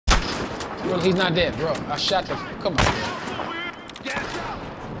Bro, he's not dead, bro. I shot the. Come on.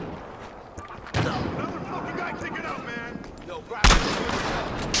 Another fucking guy taking out, man. Yo,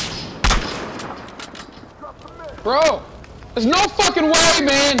 bro, there's no fucking way,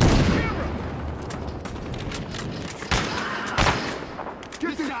 man.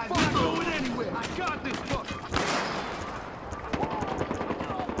 This guy's not going anywhere. I got this fucker.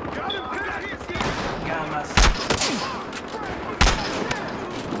 Got him. Got my.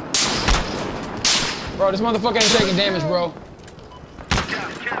 Bro, this motherfucker ain't taking damage, bro.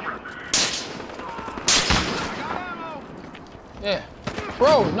 Yeah.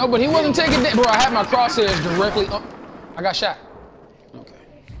 Bro, no, but he wasn't taking damage. Bro, I had my crosshairs directly up. I got shot. Okay.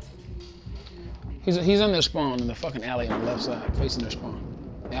 He's in their spawn in the fucking alley on the left side, facing their spawn.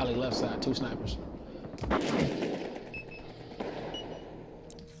 The alley left side, 2 snipers.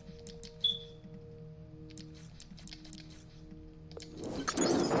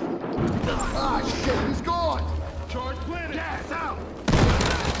 Ah, shit, he's gone. Charge planted. Gas out.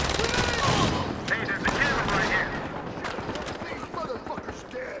 Hey, there's a camera right here. These motherfuckers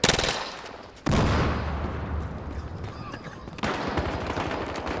dead.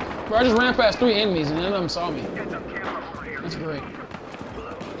 Bro, I just ran past 3 enemies and none of them saw me. That's great.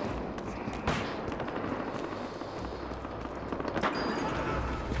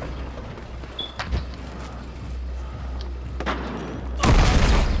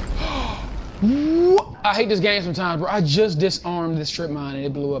 I hate this game sometimes, bro. I just disarmed this strip mine and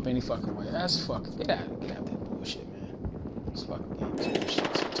it blew up any fucking way. That's fucking. Get out that bullshit, man. This fucking game is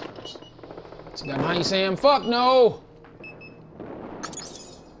bullshit sometimes. So got behind you, Sam. Fuck no!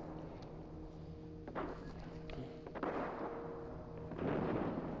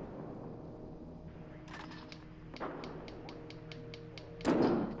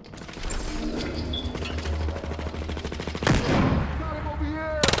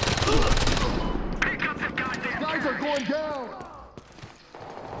 Going down.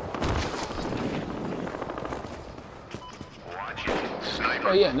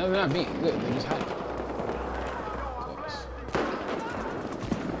 Oh yeah, no, they're not being good. They're just hiding.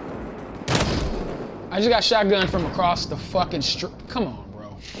 I just got shotgunned from across the fucking street. Come on,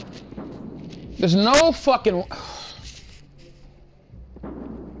 bro. There's no fucking.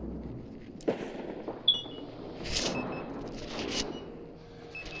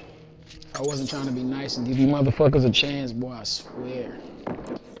 I wasn't trying to be nice and give you motherfuckers a chance, boy, I swear.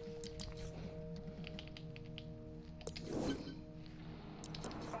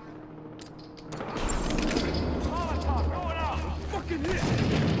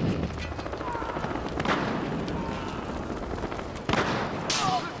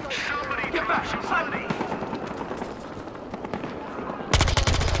 Get back, somebody!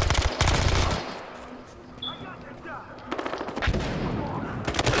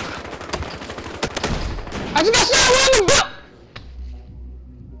 I just got shot around the butt!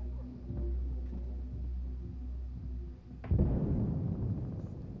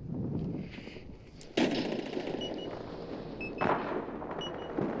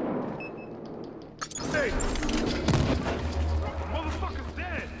 Hey! Motherfucker's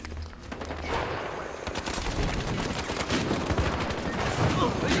dead!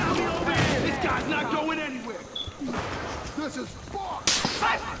 They got me over here! This guy's not going anywhere! This is fucked!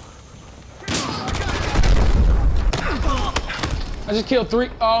 I just killed 3.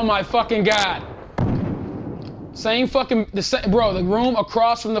 Oh my fucking god. Same fucking. Bro, the room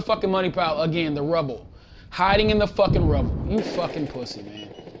across from the fucking money pile again, the rubble. Hiding in the fucking rubble. You fucking pussy, man.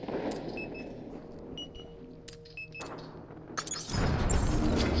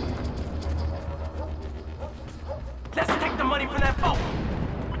 Let's take the money from that boat.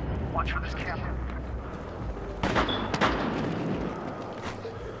 Watch for this camera.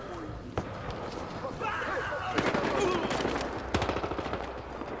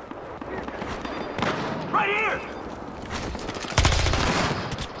 Right here.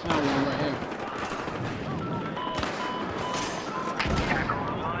 Found one right here.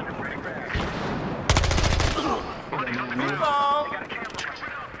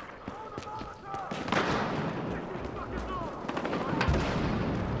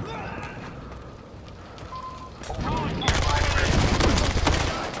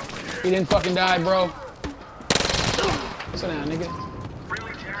 He didn't fucking die, bro. Sit down, nigga.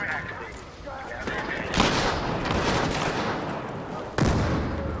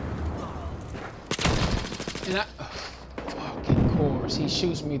 And I, fucking course, he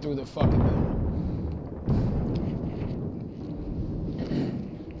shoots me through the fucking building.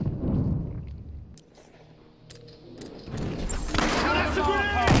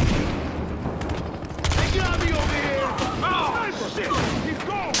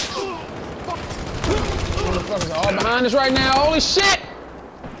 Motherfuckers are all behind us right now. Holy shit!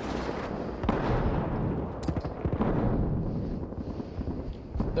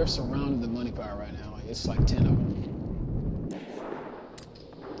 They're surrounding the money pile right now. Like, it's like 10 of them.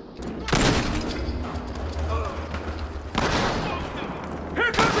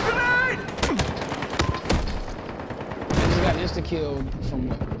 Here comes a grenade! I just got insta-killed from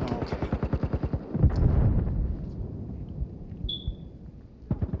what? Oh, okay.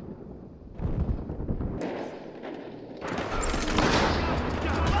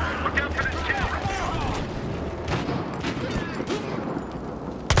 Look out for this camera.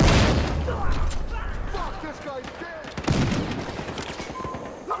 Fuck, this guy's dead!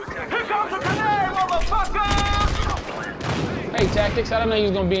 Here comes a grenade, motherfucker! Hey, Tactics, I didn't know you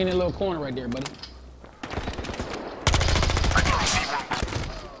was gonna be in that little corner right there, buddy.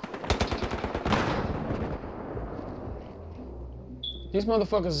 These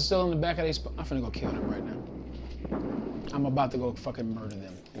motherfuckers are still in the back of these. I'm finna go kill them right now. I'm about to go fucking murder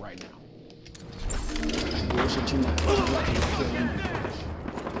them right now. Bullshit you not. I'm about to go kill them motherfuckers.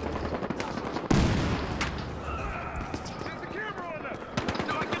 There's a camera on them!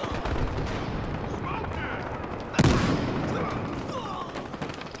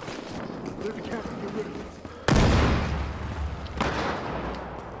 There's a camera, get rid of it.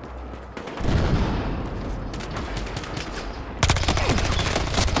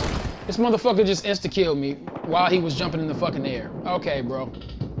 This motherfucker just insta-killed me while he was jumping in the fucking air. Okay, bro. Let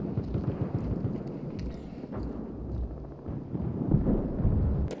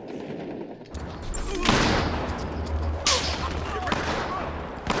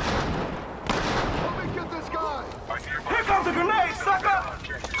me get this guy! Here comes a grenade, sucker!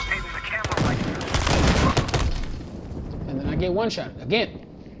 And then I get one shot again.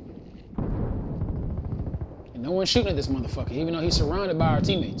 And no one's shooting at this motherfucker, even though he's surrounded by our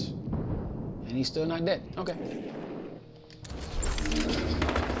teammates. And he's still not dead. Okay.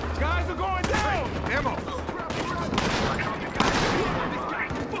 Guys are going down! Ammo!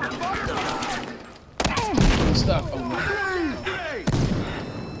 I'm stuck. Oh my.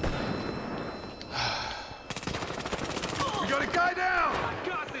 We got a guy down! I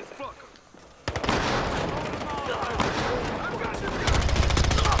got this fucker!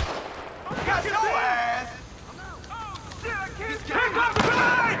 I got your ass! Here comes the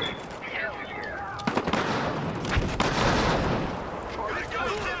grenade!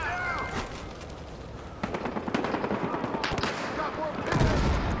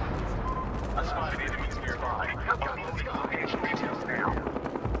 I spotted enemies nearby. I'll need the location details now.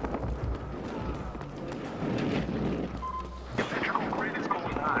 Electrical grid is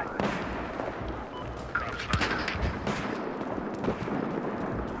going high.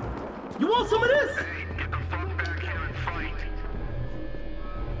 You want some of this? Hey, get the fuck back here and fight.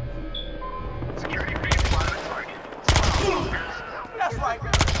 Security base fire target. That's right.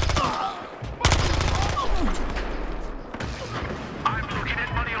 I'm looking at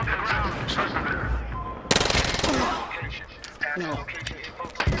money on the ground. Location. Pass No. location info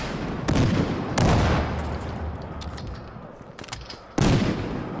clear.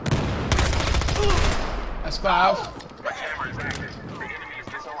 That's 5. The camera is active. The enemy is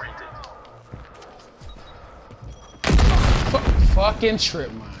disoriented. Fucking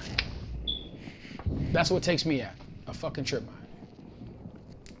trip mine. That's what takes me out. A fucking trip mine.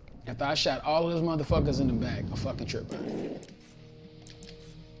 After I shot all of those motherfuckers in the back, a fucking trip mine.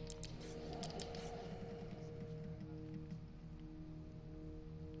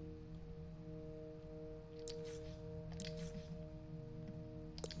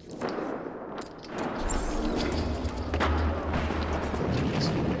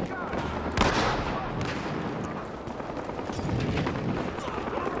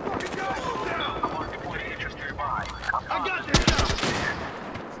 I want to deploy to interest nearby. I got this guy!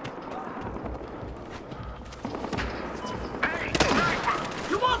 Hey, sniper!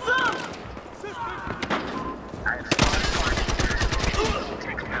 You want some? I have spotted target.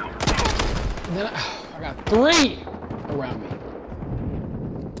 Take him out. And then I got 3 around me.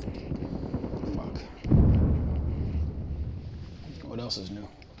 Fuck. What else is new?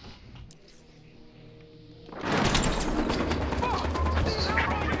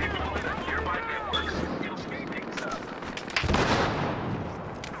 Nearby networks. You'll speed things up.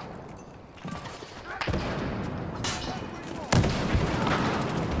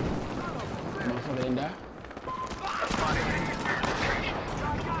 Motherfucker didn't die? Spotted enemies near location.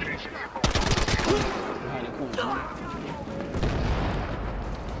 Location info. Behind the corner.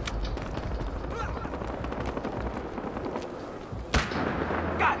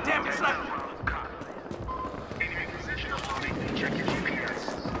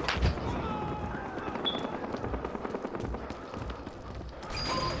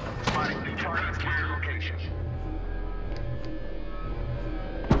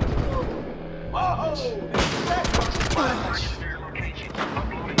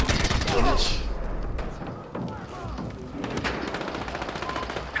 bitch.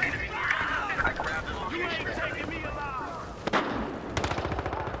 You ain't taking me alive.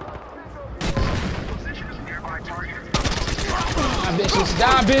 Die, bitches.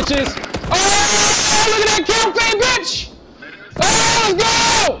 Die, bitches. Oh, look at that kill feed, bitch. Oh, let's go.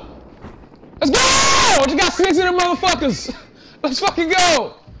 Let's go. I just got 6 of them motherfuckers. Let's fucking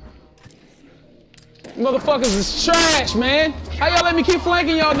go. Motherfuckers is trash, man. How y'all let me keep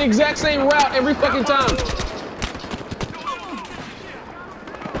flanking y'all the exact same route every fucking time?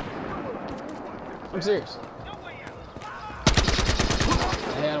 I'm serious.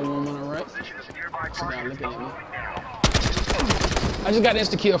 I had a woman on the right. Sit down looking at me. I just got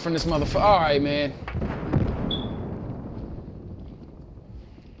insta kill from this motherfucker. Alright, man.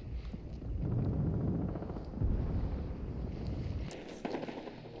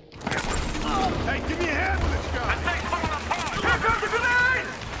 Hey, give me a hand with this guy. Here comes the grenade!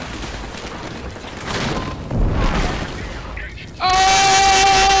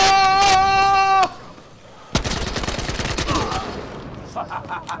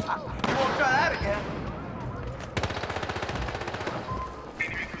 You won't try that again.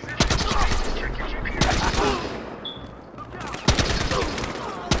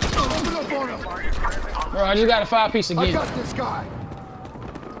 Open up on him. Bro, I just got a 5-piece I again. got this guy.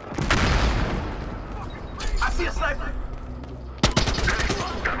 I see a sniper.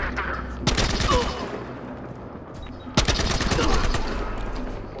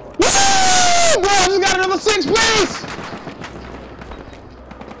 Woo! Bro, I just got another 6-piece!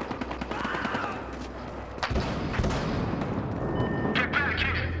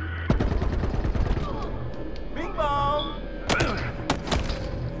 Bing bong.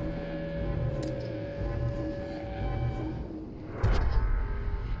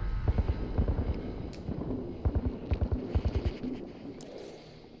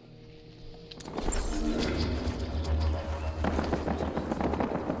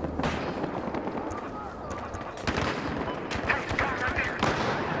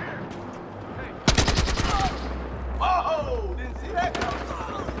 Oh, didn't see that coming.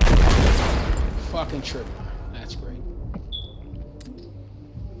 Fucking tripping. That's great.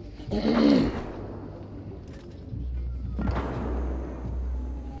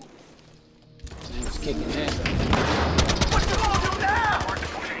 Thing's kicking ass. What you gonna do now?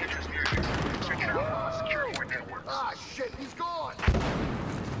 Ah, shit, he's gone.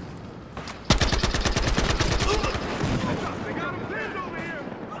 They got him pinned over here.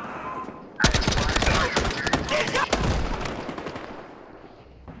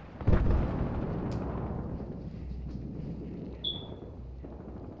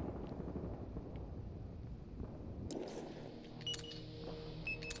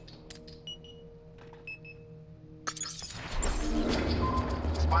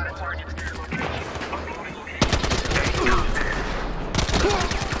 Spotted targets near location. Uploading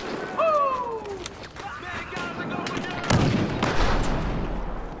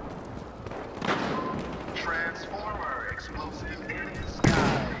Transformer explosive in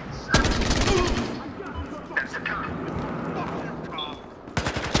skies. That's the cop.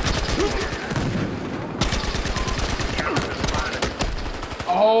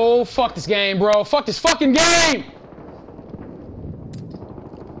 Oh, fuck this game, bro. Fuck this fucking game!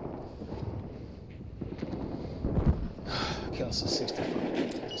 Kills a 65.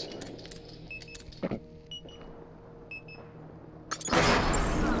 That's great.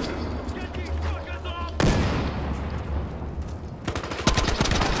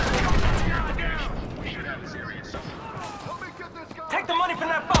 We should have a serious. Let me get this guy. Take the money from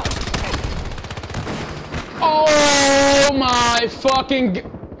that boat. Oh my fucking...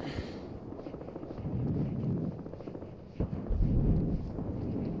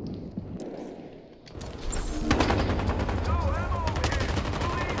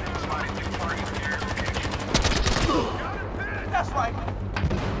 That's right.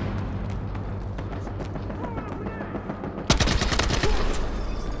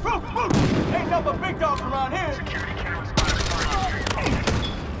 Ain't nothing but big dogs around here.